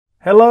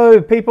Hello,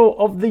 people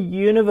of the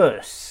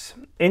universe.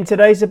 In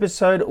today's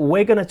episode,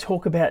 we're going to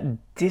talk about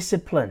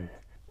discipline.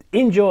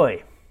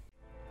 Enjoy.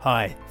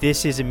 Hi,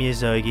 this is Amir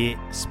Zogi,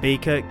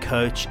 speaker,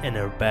 coach, and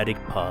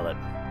aerobatic pilot.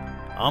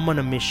 I'm on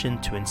a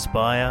mission to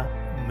inspire,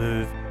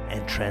 move,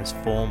 and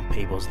transform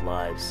people's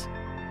lives.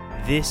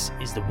 This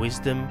is the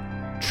Wisdom,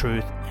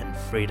 Truth, and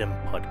Freedom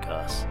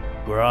podcast,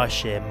 where I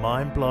share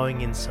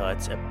mind-blowing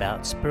insights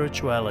about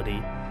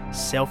spirituality,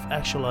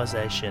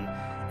 self-actualization,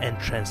 and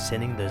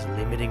transcending those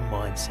limiting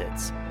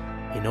mindsets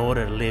in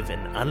order to live an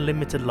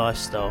unlimited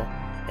lifestyle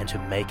and to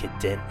make a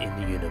dent in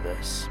the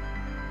universe.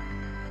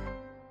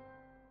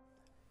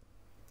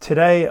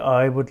 Today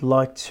I would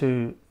like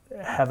to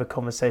have a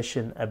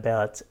conversation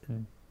about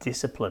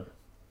discipline.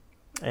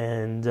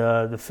 And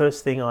the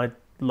first thing I'd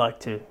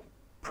like to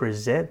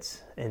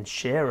present and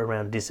share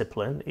around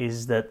discipline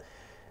is that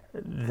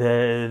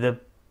the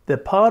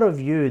part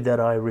of you that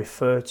I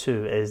refer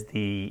to as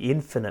the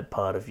infinite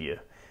part of you,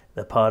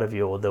 the part of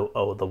you or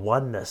the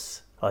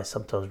oneness I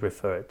sometimes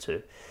refer it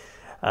to,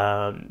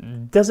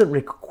 doesn't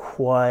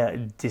require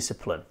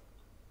discipline.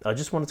 I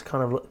just wanted to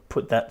kind of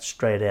put that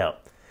straight out.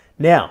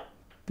 Now,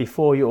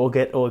 before you all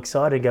get all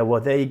excited and go,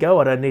 well, there you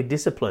go, I don't need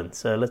discipline,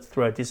 so let's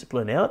throw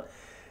discipline out.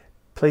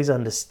 Please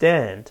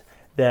understand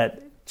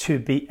that to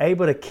be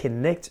able to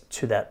connect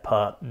to that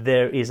part,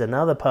 there is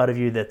another part of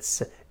you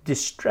that's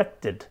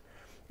distracted.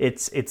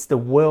 It's the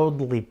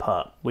worldly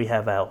part. We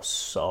have our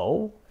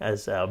soul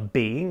as our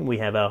being. We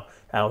have our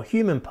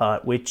human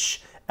part,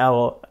 which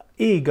our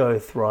ego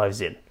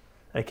thrives in.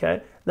 Okay,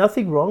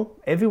 nothing wrong.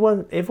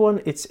 Everyone.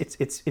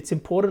 It's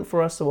important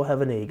for us to all have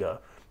an ego,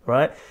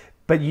 right?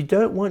 But you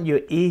don't want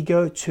your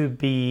ego to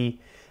be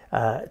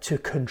to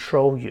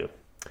control you.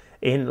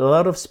 In a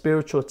lot of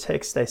spiritual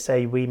texts, they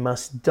say we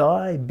must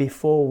die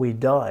before we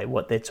die.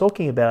 What they're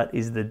talking about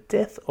is the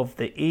death of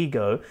the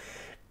ego.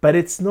 But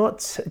it's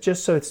not,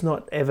 just so it's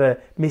not ever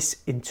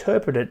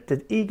misinterpreted,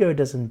 the ego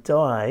doesn't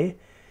die.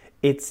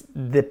 It's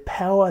the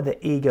power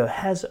the ego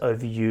has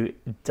over you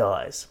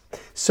dies.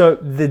 So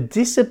the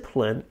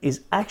discipline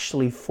is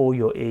actually for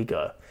your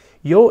ego.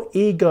 Your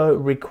ego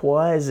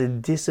requires a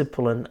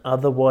discipline,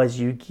 otherwise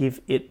you give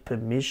it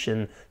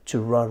permission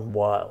to run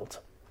wild.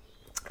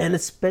 And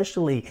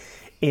especially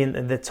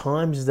in the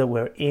times that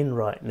we're in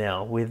right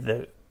now with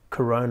the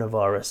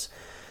coronavirus,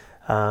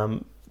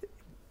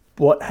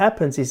 what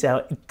happens is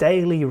our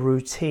daily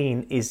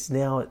routine is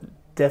now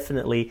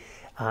definitely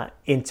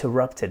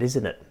interrupted,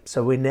 isn't it?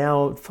 So we're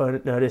now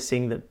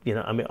noticing that,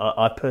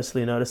 I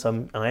personally notice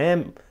I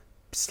am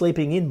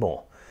sleeping in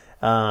more.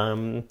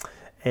 The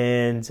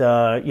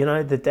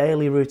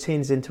daily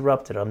routine's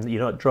interrupted.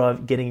 You're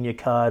not getting in your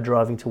car,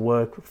 driving to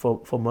work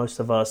for most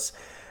of us.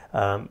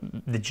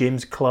 The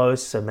gym's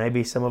closed, so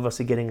maybe some of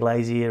us are getting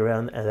lazy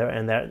around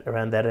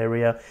that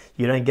area.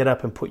 You don't get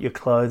up and put your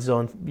clothes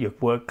on, your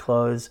work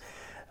clothes.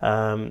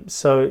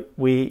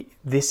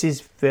 This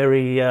is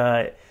very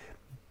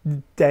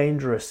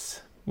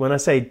dangerous. When I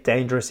say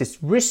dangerous,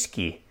 it's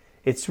risky.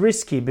 It's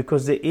risky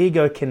because the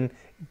ego can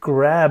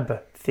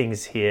grab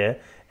things here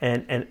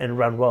and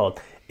run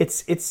wild.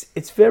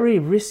 It's very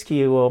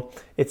risky. Or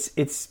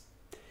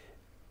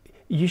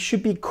you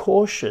should be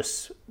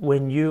cautious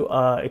when you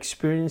are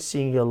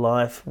experiencing your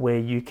life where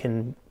you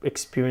can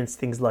experience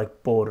things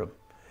like boredom,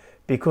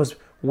 because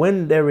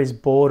when there is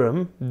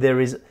boredom, there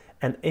is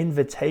an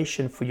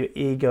invitation for your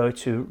ego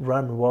to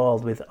run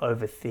wild with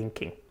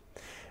overthinking.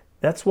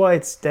 That's why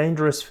it's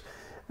dangerous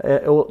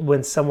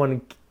when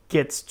someone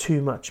gets too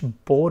much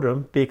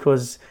boredom,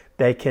 because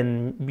they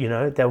can,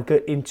 they'll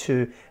get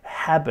into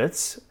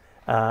habits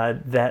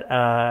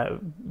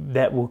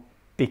that will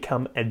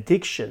become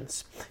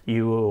addictions.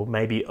 You will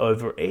maybe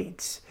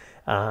overeat.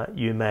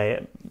 You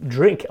may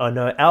drink. I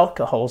know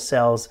alcohol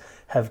sales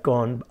have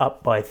gone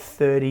up by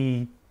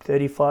 35%,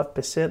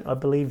 I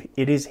believe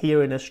it is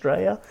here in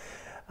Australia,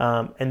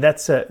 and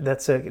that's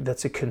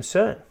a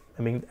concern.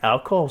 I mean,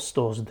 alcohol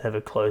stores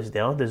never close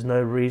down. There's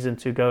no reason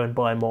to go and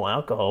buy more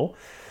alcohol,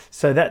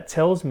 so that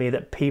tells me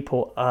that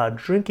people are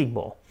drinking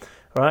more,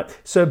 right?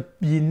 So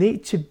you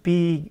need to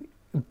be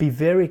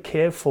very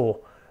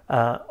careful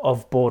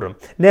of boredom.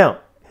 Now,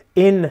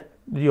 in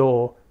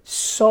your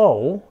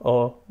soul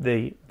or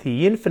the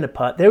infinite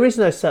part, there is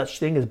no such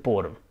thing as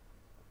boredom.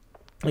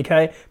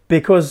 Okay,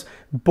 because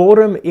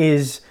boredom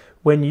is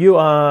when you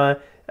are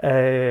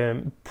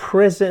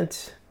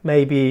present,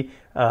 maybe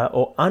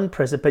or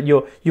unpresent, but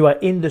you are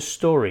in the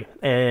story,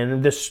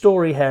 and the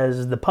story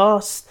has the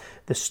past,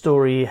 the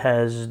story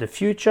has the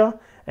future,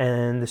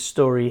 and the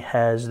story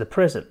has the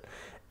present.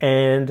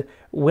 And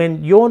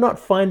when you're not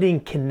finding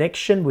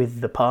connection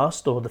with the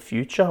past or the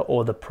future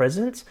or the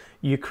present,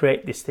 you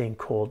create this thing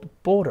called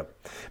boredom.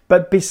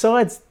 But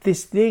besides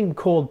this thing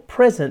called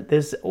present,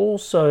 there's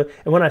also,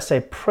 and when I say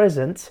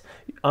present,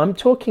 I'm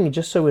talking,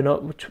 just so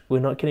we're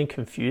not getting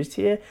confused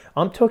here,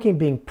 I'm talking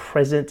being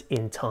present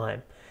in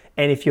time.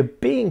 And if you're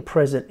being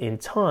present in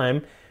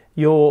time,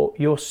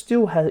 you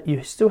still have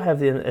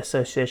the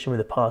association with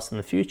the past and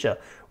the future.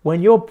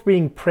 When you're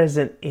being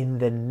present in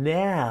the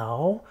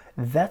now,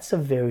 that's a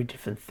very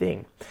different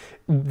thing.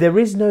 There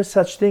is no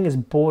such thing as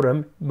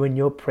boredom when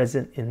you're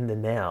present in the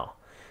now.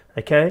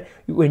 Okay?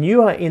 When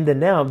you are in the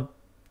now,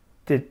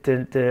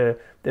 the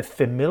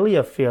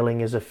familiar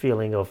feeling is a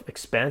feeling of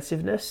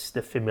expansiveness.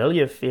 The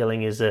familiar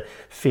feeling is a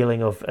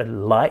feeling of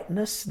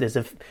lightness.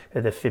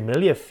 The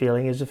familiar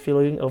feeling is a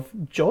feeling of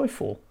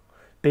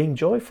being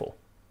joyful.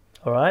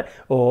 All right?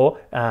 Or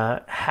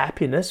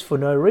happiness for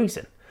no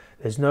reason.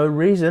 There's no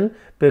reason,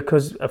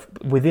 because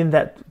within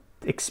that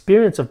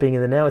experience of being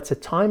in the now, it's a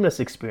timeless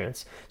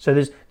experience. So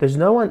there's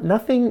no one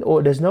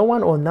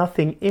or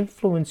nothing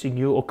influencing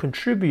you or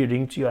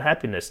contributing to your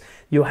happiness.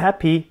 You're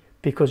happy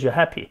because you're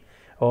happy.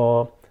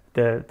 Or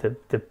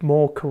the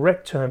more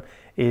correct term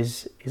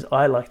is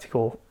I like to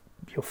call,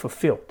 you're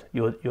fulfilled.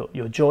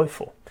 You're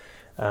joyful.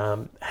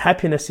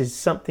 Happiness is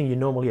something you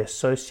normally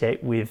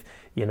associate with,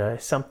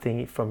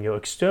 something from your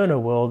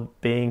external world,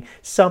 being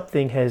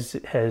something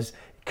has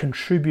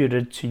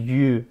contributed to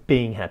you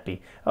being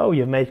happy. Oh,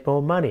 you make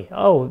more money.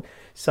 Oh,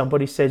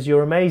 somebody says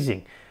you're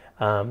amazing.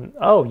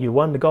 Oh, you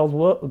won the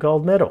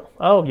gold medal.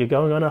 Oh, you're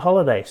going on a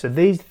holiday. So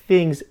these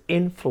things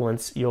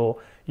influence your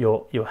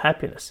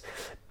happiness.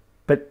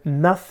 But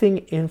nothing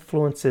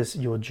influences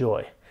your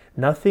joy.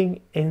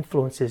 Nothing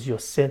influences your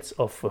sense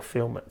of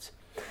fulfillment.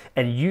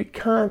 And you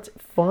can't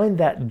find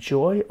that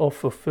joy or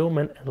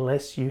fulfillment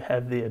unless you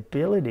have the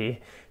ability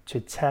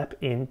to tap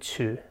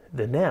into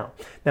the now.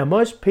 Now,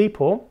 most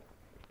people,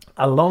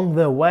 along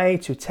the way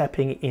to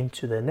tapping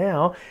into the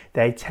now,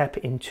 they tap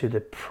into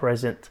the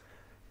present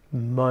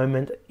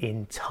moment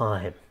in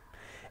time.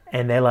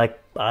 And they're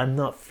like, I'm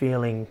not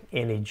feeling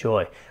any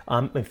joy.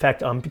 In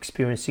fact, I'm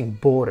experiencing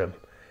boredom.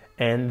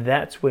 And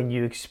that's when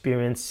you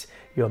experience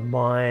your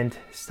mind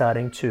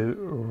starting to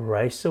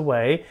race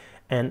away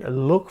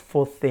and look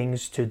for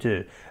things to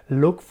do,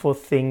 look for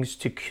things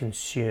to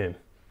consume.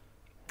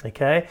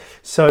 Okay?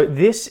 So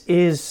this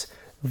is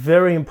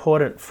very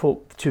important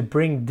to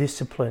bring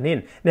discipline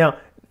in. Now,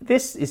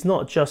 this is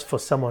not just for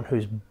someone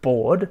who's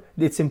bored.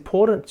 It's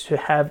important to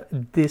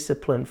have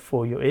discipline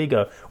for your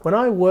ego. When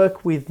I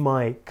work with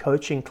my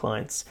coaching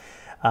clients,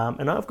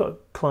 and I've got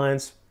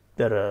clients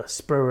that are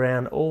spread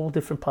around all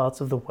different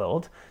parts of the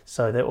world,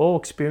 so they're all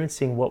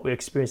experiencing what we're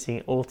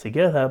experiencing all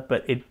together,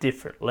 but at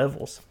different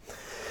levels.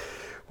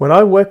 When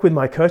I work with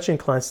my coaching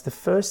clients, the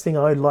first thing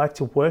I like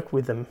to work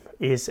with them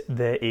is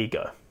their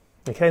ego.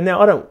 Okay, now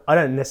I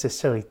don't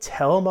necessarily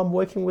tell them I'm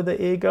working with the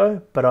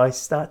ego, but I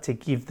start to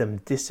give them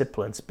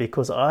disciplines,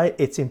 because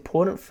it's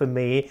important for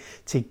me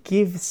to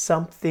give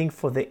something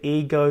for the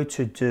ego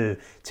to do,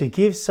 to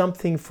give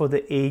something for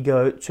the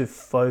ego to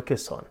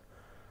focus on,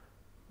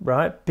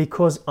 right?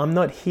 Because I'm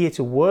not here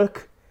to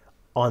work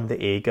on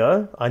the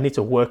ego. I need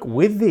to work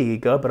with the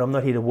ego, but I'm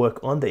not here to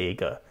work on the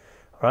ego.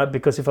 Right?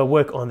 Because if I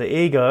work on the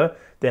ego,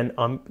 then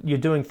you're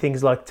doing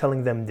things like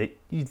telling them that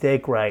they're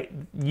great,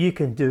 you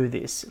can do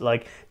this,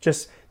 like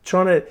just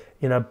trying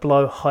to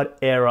blow hot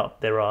air up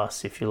their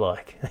ass, if you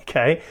like.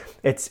 Okay,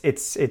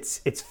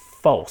 it's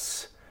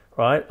false,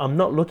 right? I'm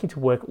not looking to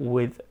work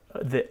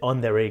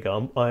on their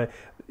ego.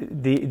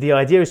 The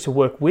idea is to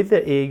work with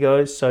the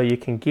ego so you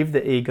can give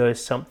the ego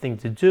something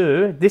to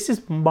do. This is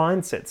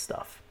mindset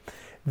stuff.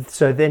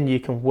 So then you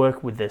can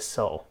work with their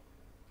soul.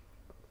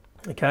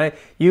 Okay,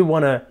 you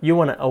wanna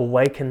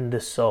awaken the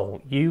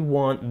soul. You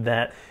want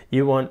that.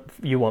 You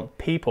want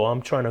people.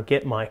 I'm trying to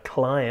get my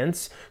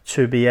clients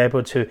to be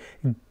able to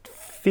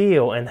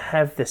feel and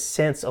have the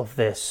sense of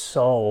their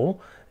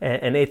soul,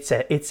 and it's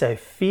a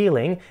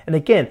feeling. And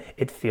again,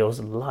 it feels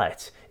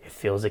light. It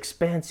feels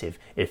expansive.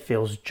 It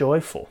feels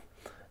joyful,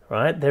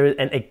 right?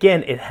 And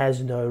again, it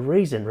has no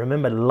reason.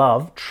 Remember,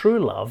 love, true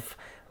love,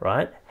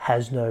 right,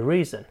 has no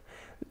reason.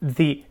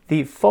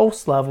 The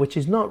false love, which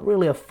is not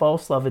really a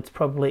false love, it's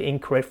probably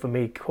incorrect for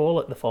me to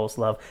call it the false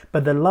love,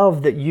 but the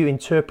love that you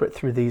interpret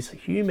through these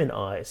human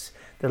eyes,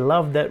 the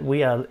love that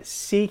we are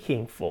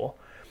seeking for,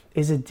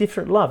 is a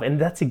different love. And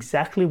that's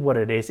exactly what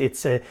it is.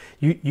 It's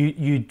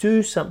you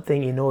do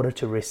something in order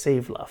to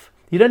receive love.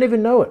 You don't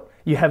even know it.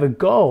 You have a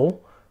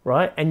goal,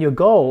 right? And your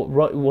goal,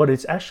 what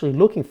it's actually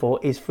looking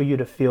for, is for you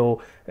to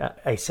feel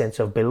a sense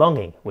of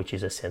belonging, which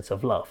is a sense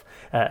of love,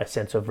 a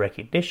sense of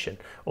recognition,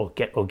 or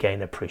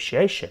gain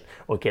appreciation,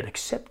 or get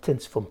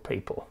acceptance from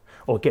people,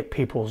 or get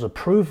people's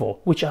approval,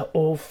 which are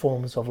all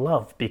forms of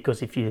love.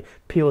 Because if you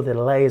peel the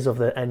layers of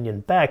the onion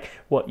back,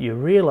 what you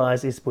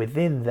realize is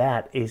within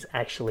that is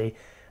actually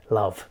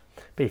love.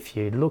 But if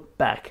you look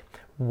back,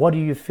 what do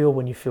you feel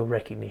when you feel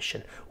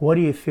recognition? What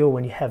do you feel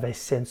when you have a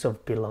sense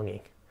of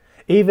belonging?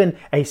 Even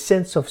a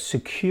sense of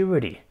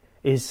security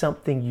is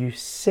something you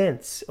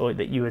sense or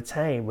that you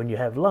attain when you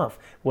have love.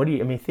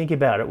 Think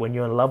about it. When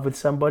you're in love with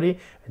somebody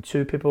and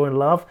two people are in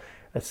love,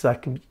 it's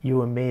like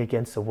you and me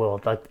against the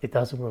world. Like, it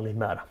doesn't really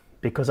matter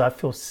because I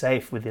feel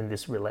safe within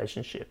this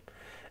relationship.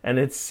 And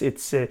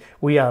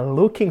we are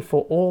looking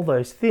for all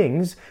those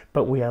things,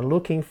 but we are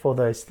looking for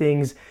those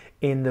things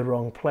in the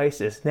wrong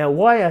places. Now,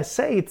 why I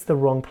say it's the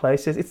wrong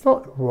places, it's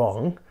not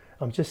wrong.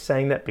 I'm just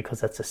saying that because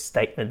that's a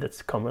statement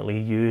that's commonly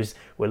used.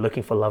 We're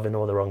looking for love in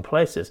all the wrong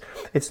places.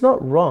 It's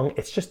not wrong,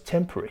 it's just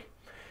temporary.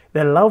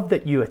 The love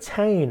that you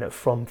attain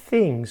from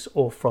things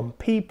or from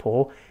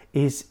people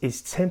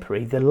is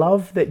temporary. The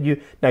love that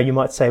now you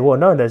might say, well,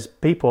 no, there's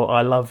people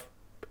I love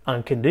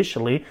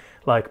unconditionally,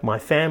 like my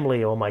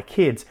family or my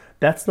kids.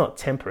 That's not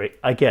temporary.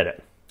 I get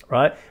it,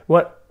 right?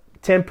 What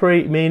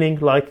temporary meaning,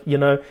 like,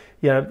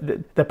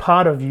 the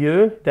part of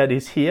you that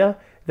is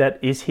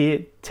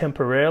here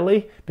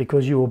temporarily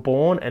because you were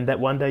born and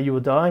that one day you will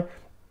die,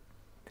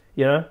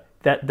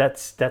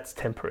 that's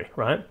temporary,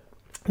 right?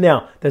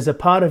 Now, there's a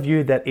part of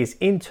you that is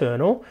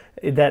internal,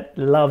 that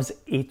loves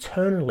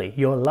eternally.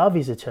 Your love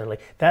is eternally.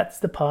 That's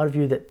the part of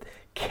you that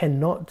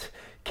cannot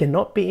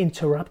be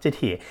interrupted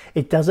here.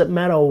 It doesn't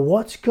matter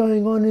what's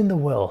going on in the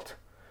world.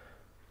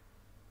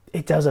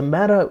 It doesn't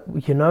matter,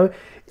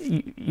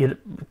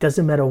 it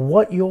doesn't matter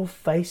what you're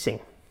facing.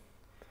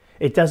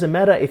 It doesn't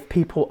matter if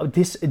people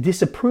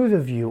disapprove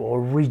of you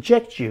or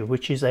reject you,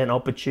 which is an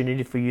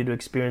opportunity for you to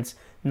experience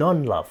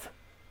non-love.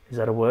 Is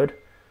that a word?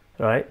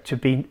 Right? To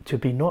be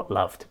not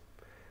loved.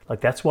 Like,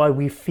 that's why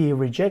we fear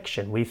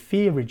rejection. We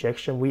fear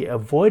rejection. We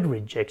avoid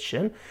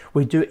rejection.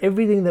 We do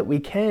everything that we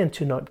can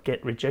to not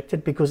get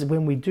rejected, because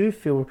when we do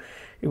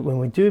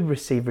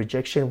receive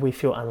rejection, we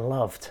feel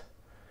unloved.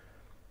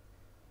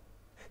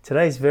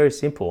 Today is very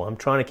simple. I'm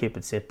trying to keep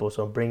it simple,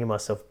 so I'm bringing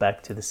myself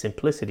back to the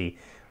simplicity.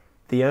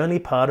 The only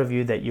part of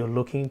you that you're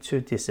looking to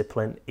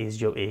discipline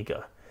is your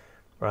ego,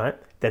 right?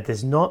 That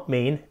does not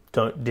mean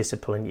don't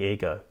discipline your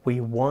ego. We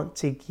want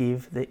to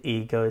give the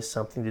ego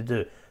something to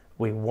do.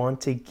 We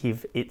want to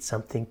give it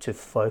something to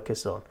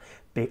focus on.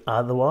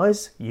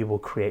 Otherwise, you will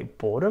create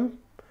boredom.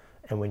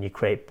 And when you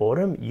create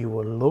boredom, you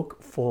will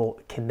look for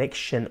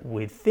connection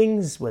with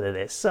things, whether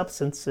they're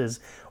substances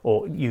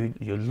or you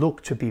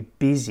look to be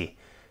busy.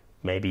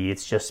 Maybe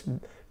it's just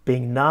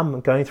being numb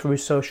and going through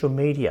social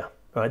media,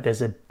 right?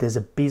 There's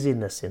a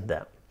busyness in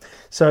that.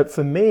 So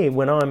for me,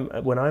 when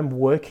I'm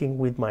working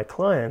with my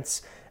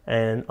clients,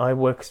 and I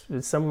work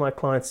with some of my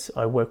clients,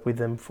 I work with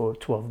them for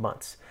 12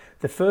 months.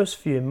 The first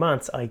few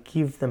months, I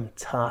give them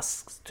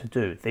tasks to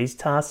do. These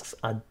tasks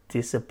are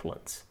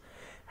disciplines.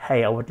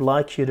 Hey, I would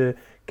like you to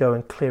go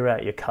and clear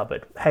out your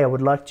cupboard. Hey, I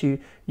would like you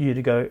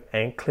to go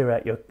and clear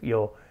out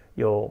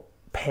your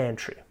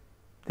pantry.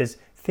 There's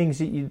things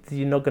that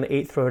you're not going to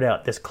eat, throw it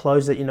out. There's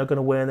clothes that you're not going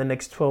to wear in the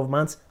next 12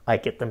 months. I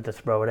get them to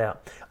throw it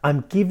out.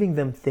 I'm giving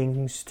them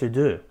things to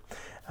do.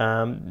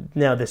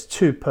 Now, there's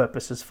two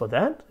purposes for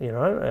that.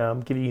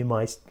 I'm giving you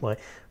my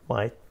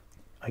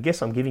I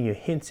guess I'm giving you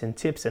hints and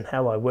tips on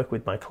how I work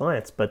with my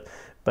clients. But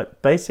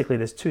basically,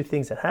 there's two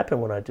things that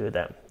happen when I do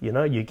that.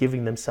 You're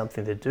giving them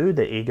something to do.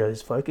 Their ego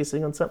is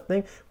focusing on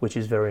something, which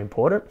is very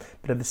important.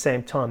 But at the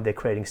same time, they're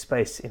creating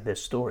space in their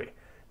story.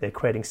 They're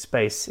creating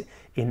space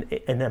in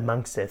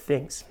amongst their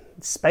things.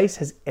 Space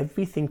has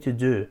everything to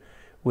do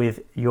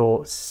with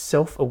your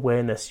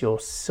self-awareness,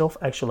 your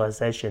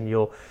self-actualization,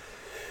 your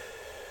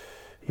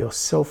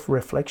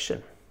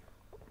self-reflection.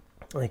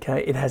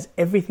 Okay, it has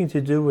everything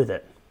to do with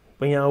it.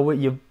 But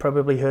you've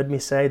probably heard me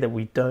say that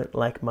we don't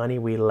lack money,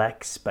 we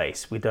lack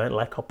space. We don't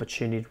lack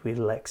opportunity, we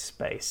lack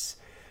space.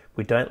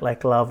 We don't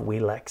lack love, we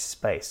lack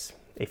space.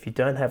 If you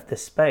don't have the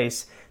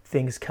space,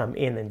 things come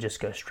in and just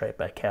go straight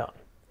back out.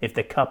 If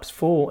the cup's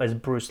full, as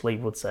Bruce Lee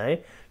would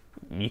say,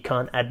 you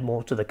can't add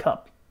more to the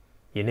cup.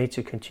 You need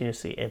to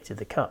continuously empty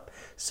the cup.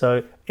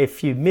 So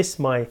if you missed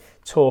my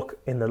talk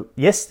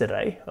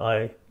yesterday,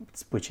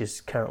 which is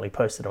currently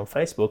posted on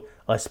Facebook,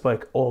 I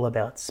spoke all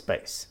about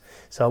space.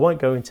 So I won't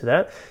go into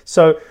that.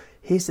 So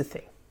here's the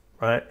thing,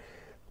 right?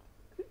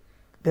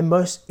 The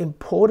most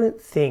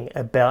important thing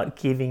about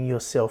giving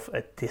yourself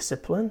a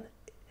discipline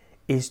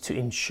is to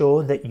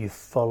ensure that you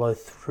follow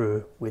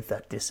through with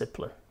that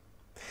discipline.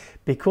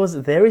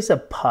 Because there is a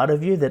part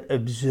of you that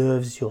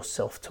observes your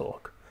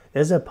self-talk.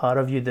 There's a part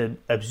of you that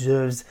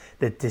observes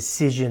the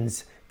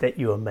decisions that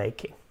you are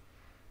making,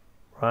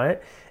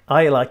 right?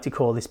 I like to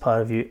call this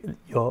part of you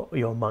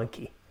your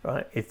monkey,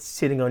 right? It's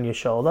sitting on your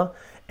shoulder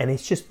and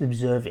it's just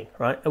observing,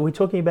 right? Are we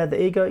talking about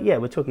the ego? Yeah,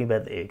 we're talking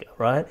about the ego,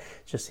 right?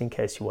 Just in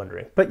case you're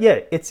wondering. But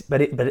yeah,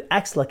 it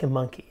acts like a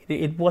monkey.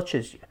 It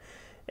watches you,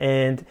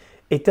 and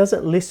it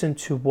doesn't listen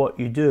to what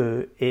you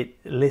do. It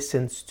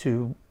listens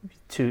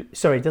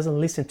it doesn't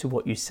listen to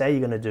what you say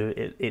you're going to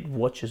do. It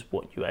watches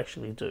what you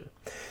actually do.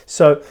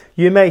 So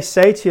you may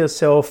say to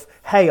yourself,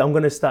 hey, I'm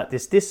going to start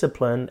this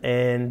discipline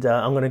and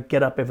I'm going to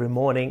get up every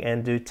morning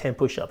and do 10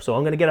 push-ups. So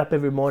I'm going to get up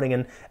every morning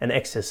and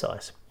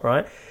exercise,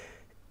 right?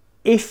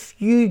 If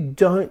you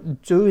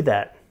don't do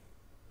that,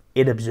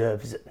 it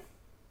observes it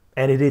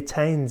and it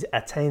attains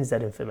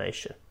that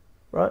information,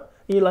 right?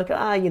 And you're like,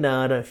 I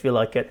don't feel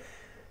like it.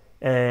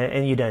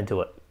 And you don't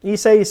do it. You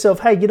say to yourself,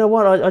 hey, you know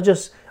what? I'm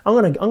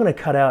gonna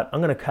cut out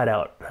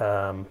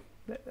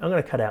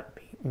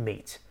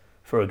meat,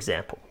 for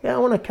example. Yeah, I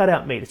want to cut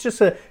out meat. It's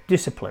just a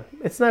discipline.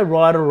 It's no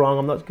right or wrong.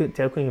 I'm not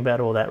talking about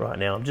all that right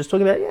now. I'm just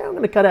talking about, I'm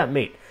going to cut out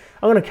meat.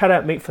 I'm going to cut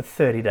out meat for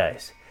 30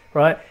 days,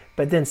 right?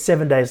 But then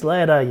 7 days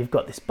later, you've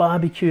got this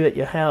barbecue at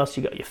your house.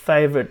 You got your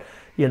favorite,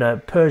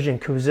 Persian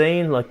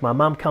cuisine. Like my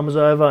mum comes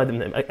over.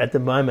 At the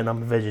moment,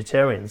 I'm a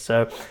vegetarian.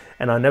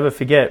 And I never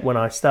forget when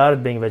I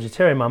started being a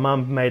vegetarian, my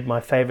mum made my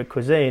favorite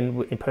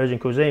cuisine in Persian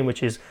cuisine,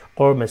 which is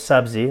orma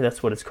sabzi.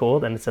 That's what it's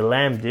called, and it's a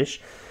lamb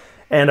dish.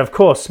 And of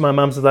course, my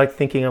mum's like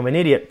thinking I'm an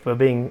idiot for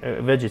being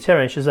a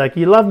vegetarian. She's like,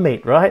 "You love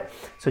meat, right?"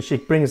 So she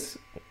brings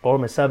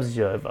orma sabzi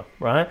over,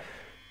 right?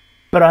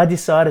 But I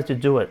decided to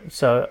do it,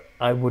 so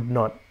I would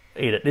not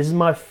eat it. This is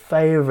my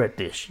favorite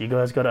dish. You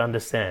guys got to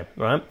understand,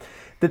 right?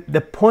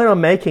 The point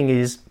I'm making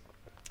is,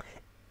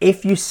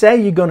 if you say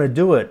you're going to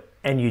do it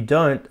and you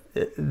don't,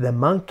 the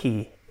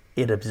monkey,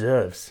 it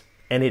observes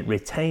and it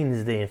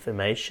retains the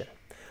information.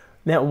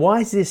 Now,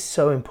 why is this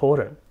so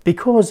important?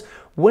 Because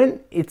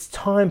when it's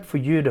time for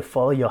you to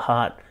follow your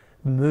heart,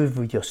 move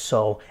with your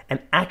soul, and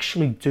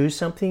actually do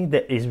something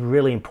that is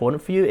really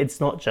important for you,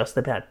 it's not just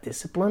about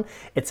discipline.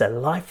 It's a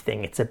life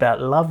thing. It's about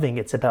loving.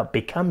 It's about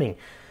becoming.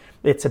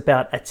 It's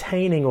about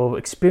attaining or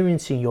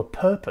experiencing your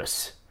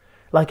purpose.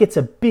 Like, it's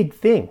a big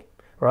thing,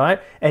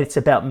 right? And it's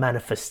about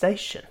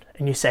manifestation.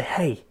 And you say,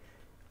 "Hey,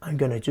 I'm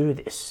going to do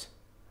this."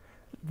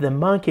 The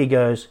monkey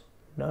goes,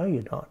 "No,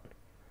 you're not."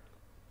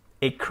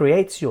 It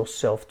creates your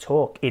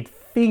self-talk. It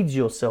feeds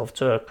your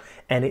self-talk,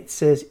 and it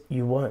says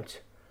you won't.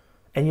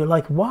 And you're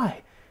like,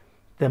 "Why?"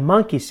 The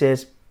monkey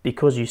says,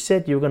 "Because you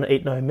said you were going to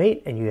eat no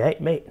meat, and you ate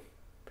meat.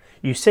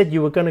 You said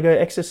you were going to go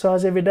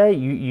exercise every day,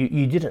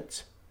 you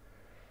didn't.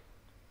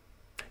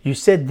 You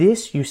said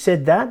this, you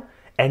said that,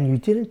 and you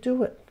didn't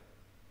do it.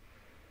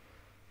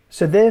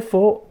 So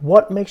therefore,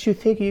 what makes you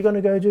think you're going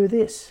to go do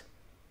this?"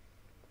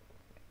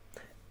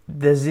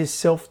 Does this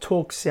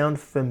self-talk sound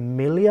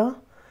familiar?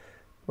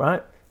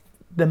 Right?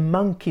 The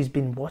monkey's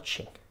been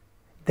watching.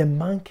 The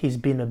monkey's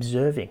been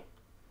observing.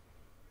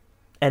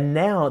 And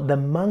now the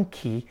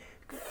monkey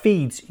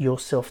feeds your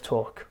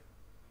self-talk.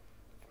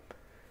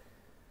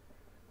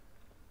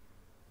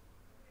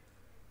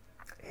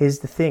 Here's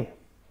the thing.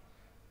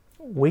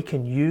 We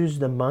can use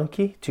the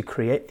monkey to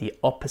create the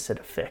opposite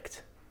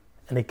effect.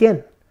 And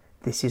again,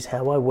 this is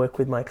how I work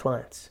with my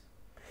clients.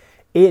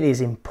 It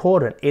is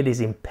important, it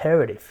is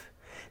imperative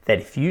that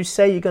if you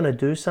say you're going to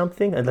do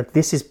something, and like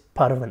this is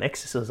part of an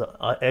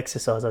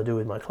exercise I do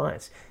with my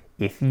clients.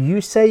 If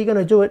you say you're going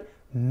to do it,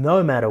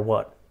 no matter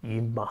what,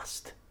 you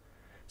must.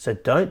 So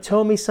don't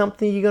tell me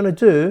something you're going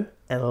to do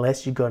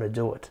unless you're going to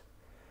do it.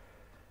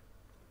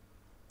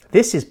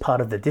 This is part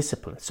of the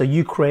discipline. So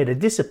you create a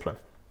discipline.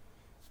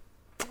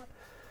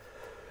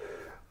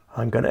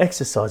 I'm going to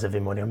exercise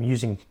every morning. I'm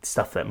using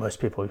stuff that most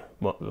people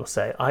will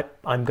say.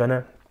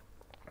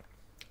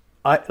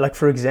 Like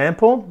for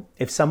example,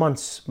 if someone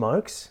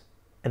smokes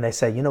and they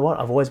say, "You know what,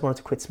 I've always wanted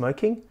to quit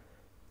smoking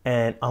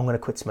and I'm going to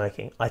quit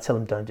smoking." I tell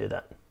them, "Don't do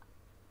that."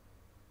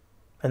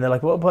 And they're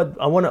like, "Well, but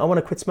I want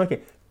to quit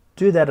smoking."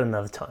 Do that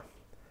another time.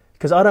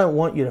 Because I don't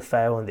want you to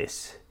fail on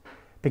this.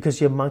 Because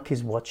your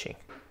monkey's watching.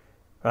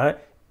 Right?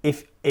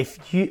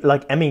 If you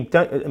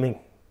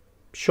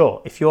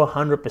sure, if you're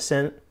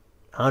 100%,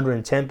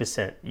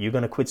 110%, you're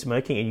going to quit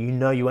smoking and you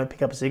know you won't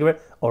pick up a cigarette,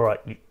 all right,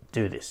 you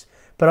do this.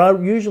 But I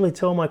usually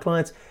tell my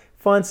clients,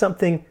 find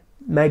something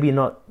maybe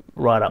not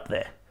right up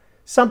there.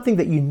 Something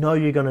that you know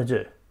you're going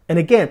to do. And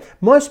again,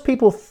 most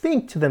people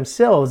think to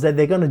themselves that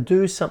they're going to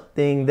do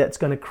something that's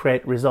going to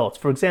create results.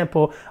 For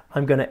example,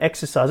 I'm going to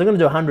exercise. I'm going to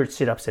do 100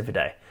 sit-ups every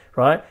day,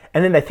 right?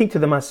 And then they think to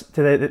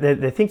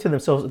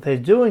themselves that they're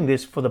doing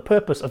this for the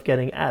purpose of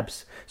getting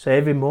abs. So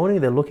every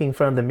morning they're looking in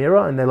front of the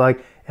mirror and they're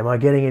like, "Am I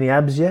getting any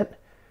abs yet?"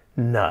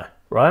 No,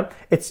 right?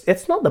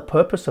 It's not the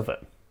purpose of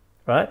it,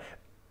 right?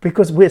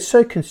 Because we're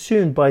so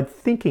consumed by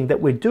thinking that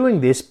we're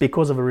doing this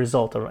because of a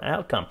result or an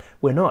outcome.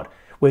 We're not.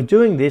 We're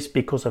doing this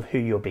because of who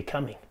you're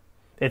becoming.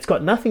 It's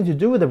got nothing to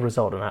do with the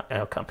result and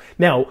outcome.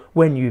 Now,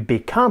 when you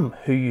become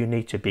who you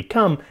need to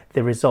become,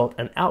 the result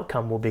and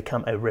outcome will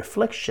become a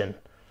reflection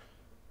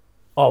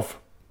of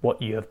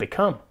what you have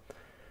become.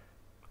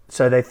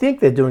 So they think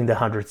they're doing the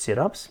 100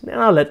 sit-ups, and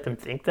I let them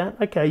think that.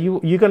 Okay,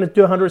 you're going to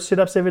do 100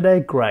 sit-ups every day?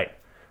 Great,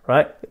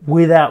 right?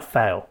 Without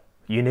fail,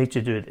 you need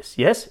to do this.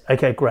 Yes?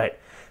 Okay, great.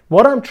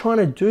 What I'm trying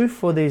to do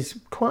for these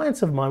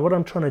clients of mine, what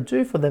I'm trying to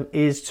do for them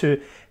is to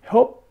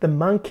help the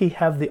monkey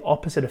have the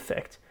opposite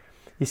effect.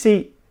 You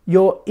see,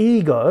 your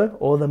ego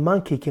or the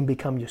monkey can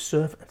become your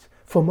servant.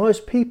 For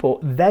most people,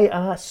 they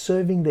are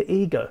serving the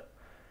ego.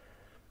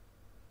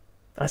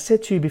 I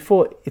said to you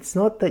before, it's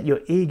not that your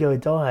ego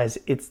dies,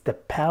 it's the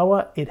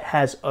power it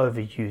has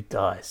over you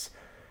dies.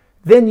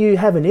 Then you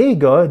have an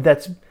ego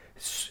that's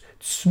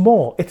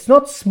small. It's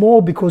not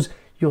small because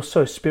you're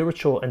so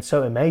spiritual and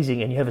so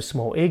amazing and you have a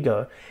small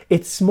ego.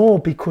 It's small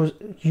because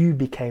you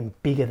became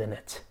bigger than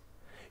it.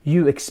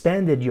 You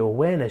expanded your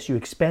awareness, you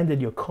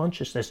expanded your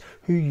consciousness.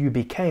 Who you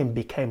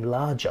became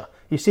larger.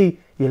 You see,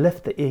 you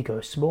left the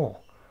ego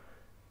small.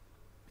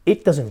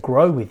 It doesn't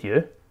grow with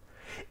you.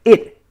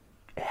 It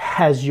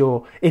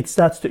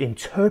starts to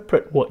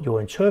interpret what you're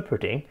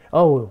interpreting.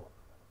 Oh,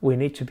 we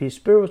need to be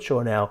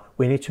spiritual now.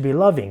 We need to be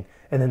loving.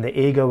 And then the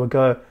ego will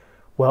go,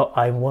 well,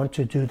 I want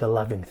to do the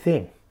loving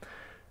thing,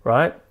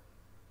 right?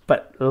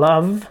 But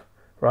love,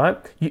 right?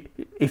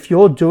 If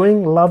you're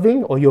doing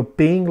loving or you're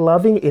being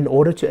loving in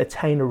order to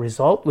attain a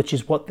result, which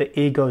is what the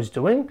ego is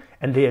doing,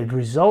 and the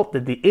result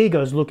that the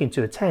ego is looking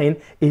to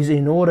attain is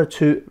in order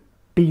to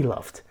be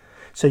loved.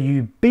 So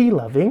you be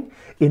loving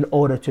in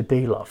order to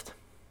be loved.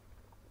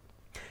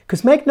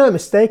 Because make no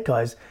mistake,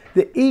 guys,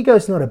 the ego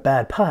is not a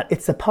bad part.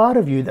 It's a part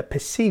of you that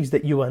perceives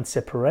that you are in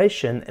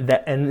separation,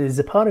 and there's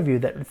a part of you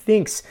that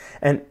thinks,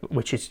 and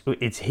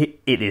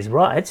it is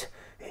right,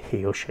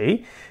 he or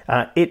she,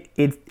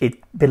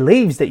 it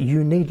believes that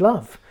you need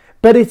love.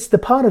 But it's the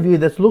part of you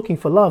that's looking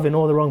for love in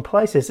all the wrong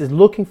places. It's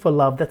looking for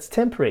love that's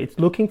temporary. It's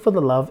looking for the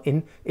love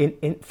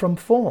from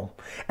form.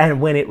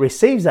 And when it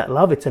receives that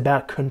love, it's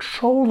about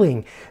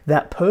controlling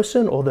that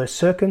person or those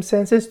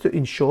circumstances to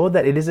ensure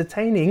that it is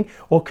attaining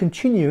or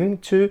continuing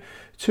to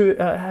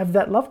have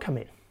that love come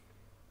in.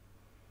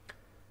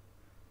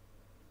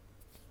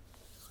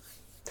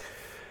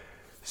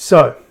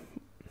 So,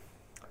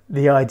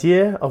 the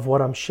idea of what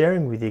I'm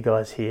sharing with you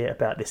guys here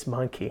about this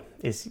monkey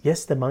is,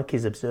 yes, the monkey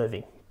is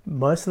observing.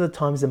 Most of the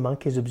times the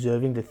monkey is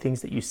observing the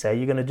things that you say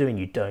you're going to do and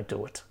you don't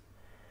do it,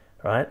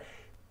 right?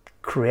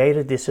 Create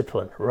a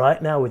discipline.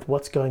 Right now with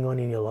what's going on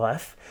in your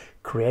life,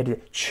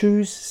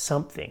 choose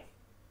something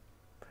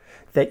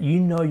that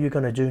you know you're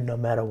going to do no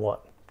matter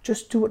what.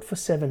 Just do it for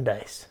 7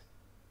 days.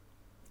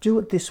 Do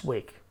it this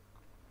week.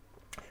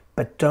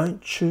 But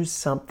don't choose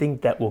something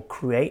that will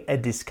create a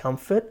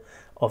discomfort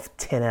of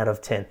 10 out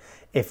of 10.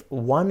 If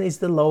 1 is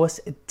the lowest,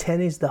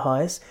 10 is the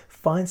highest,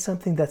 find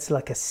something that's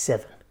like a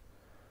 7.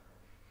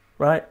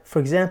 Right? For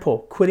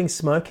example, quitting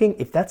smoking,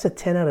 if that's a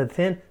 10 out of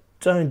 10,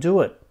 don't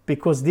do it,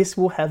 because this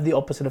will have the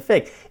opposite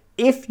effect.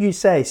 If you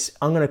say,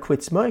 I'm going to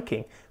quit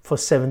smoking for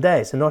 7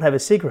 days and not have a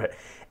cigarette,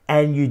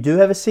 and you do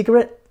have a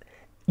cigarette,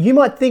 you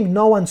might think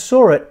no one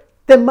saw it.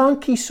 The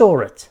monkey saw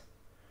it.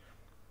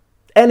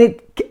 And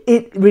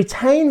it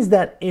retains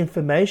that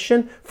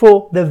information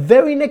for the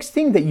very next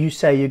thing that you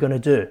say you're going to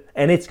do.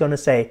 And it's going to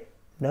say,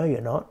 no, you're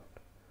not.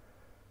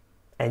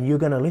 And you're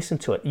going to listen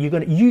to it. You're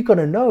going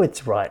to know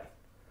it's right.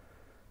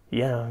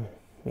 Yeah.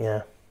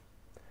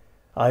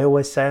 I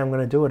always say I'm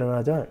going to do it and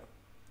I don't.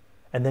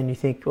 And then you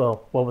think,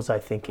 well, what was I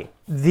thinking?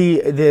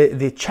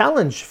 The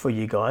challenge for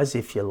you guys,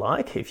 if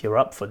you're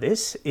up for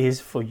this,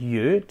 is for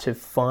you to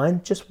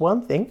find just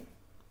one thing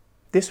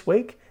this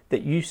week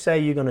that you say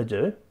you're going to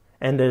do.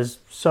 And there's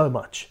so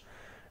much.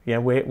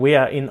 We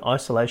are in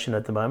isolation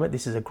at the moment.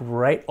 This is a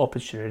great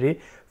opportunity.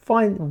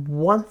 Find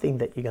one thing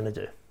that you're going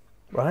to do,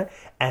 right?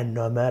 And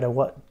no matter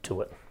what,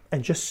 do it.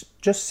 And just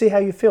see how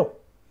you feel.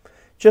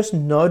 Just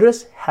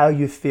notice how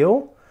you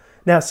feel.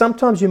 Now,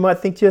 sometimes you might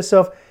think to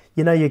yourself,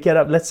 you get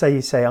up, let's say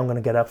you say, I'm going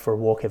to get up for a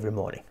walk every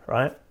morning,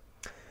 right?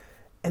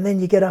 And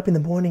then you get up in the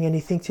morning and you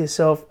think to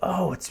yourself,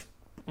 oh, it's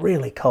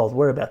really cold.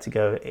 We're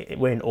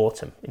in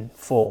autumn, in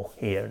fall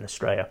here in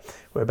Australia.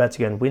 We're about to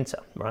go in winter,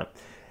 right?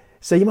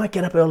 So you might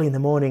get up early in the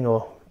morning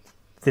or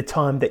the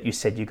time that you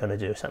said you're going to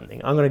do something.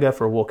 I'm going to go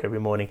for a walk every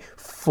morning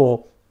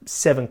for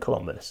 7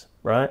 kilometers,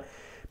 right?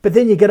 But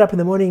then you get up in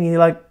the morning and you're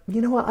like,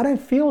 you know what? I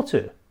don't feel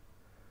to.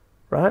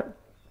 Right?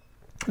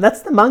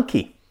 That's the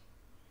monkey,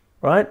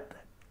 right?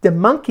 The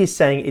monkey is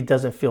saying it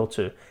doesn't feel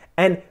to.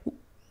 And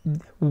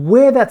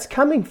where that's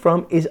coming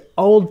from is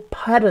old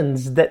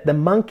patterns that the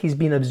monkey's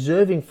been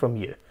observing from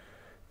you.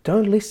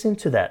 Don't listen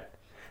to that.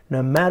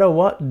 No matter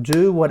what,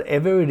 do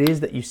whatever it is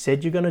that you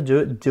said you're going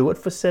to do it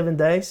for 7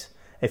 days.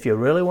 If you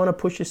really want to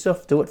push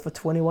yourself, do it for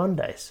 21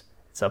 days.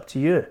 It's up to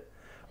you,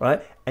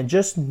 right? And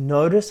just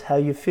notice how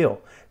you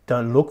feel.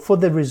 Don't look for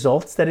the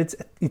results that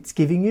it's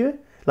giving you.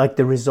 Like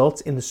the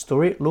results in the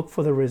story, look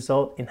for the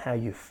result in how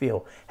you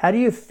feel. How do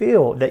you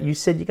feel that you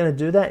said you're going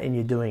to do that and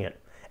you're doing it?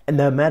 And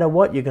no matter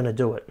what, you're going to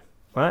do it,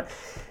 right?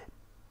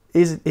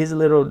 Here's a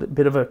little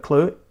bit of a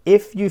clue.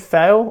 If you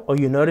fail or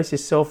you notice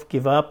yourself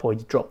give up or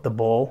you drop the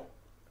ball,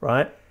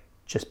 right?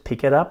 Just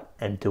pick it up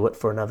and do it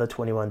for another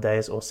 21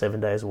 days or 7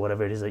 days or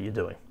whatever it is that you're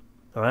doing,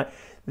 all right?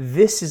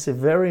 This is a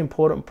very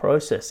important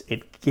process.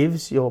 It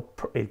gives your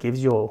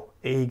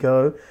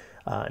ego,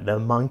 the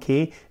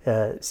monkey,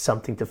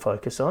 something to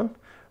focus on.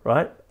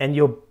 Right? And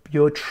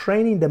you're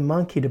training the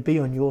monkey to be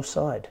on your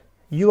side.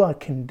 You are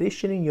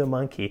conditioning your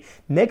monkey.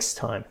 Next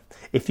time,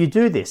 if you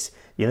do this,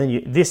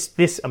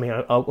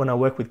 when I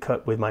work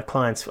with my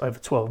clients over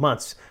 12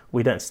 months,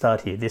 we don't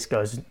start here. This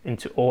goes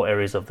into all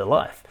areas of their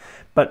life.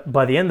 But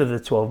by the end of the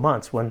 12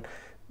 months, when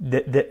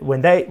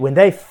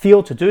they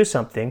feel to do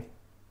something,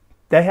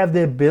 they have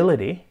the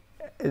ability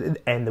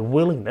and the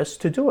willingness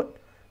to do it.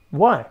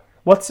 Why?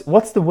 What's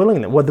the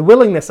willingness? Well, the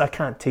willingness I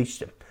can't teach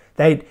them.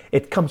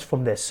 It comes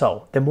from their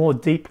soul. The more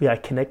deeply I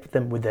connect with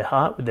them with their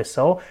heart, with their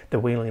soul, the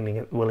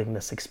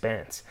willingness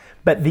expands.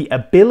 But the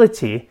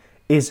ability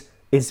is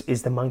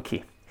the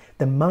monkey.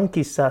 The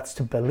monkey starts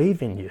to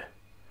believe in you.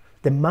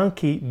 The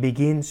monkey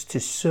begins to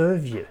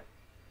serve you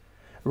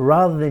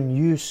rather than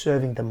you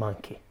serving the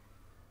monkey.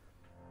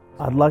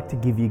 I'd like to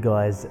give you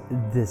guys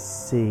this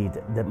seed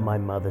that my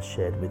mother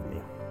shared with me.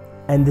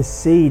 And the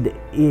seed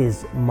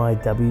is my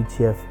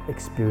WTF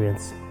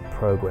experience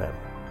program.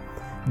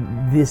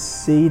 This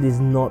seed is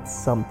not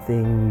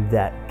something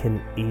that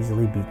can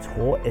easily be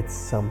taught. It's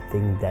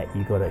something that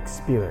you got to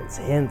experience.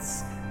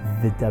 Hence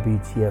the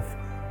WTF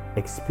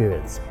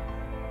experience.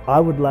 I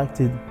would like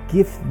to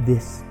gift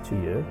this to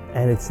you,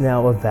 and it's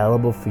now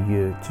available for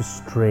you to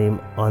stream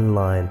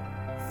online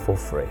for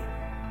free.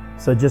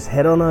 So just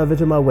head on over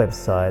to my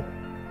website,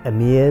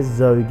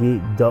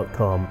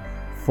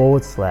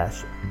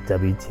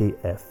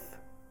 amirzogi.com/WTF.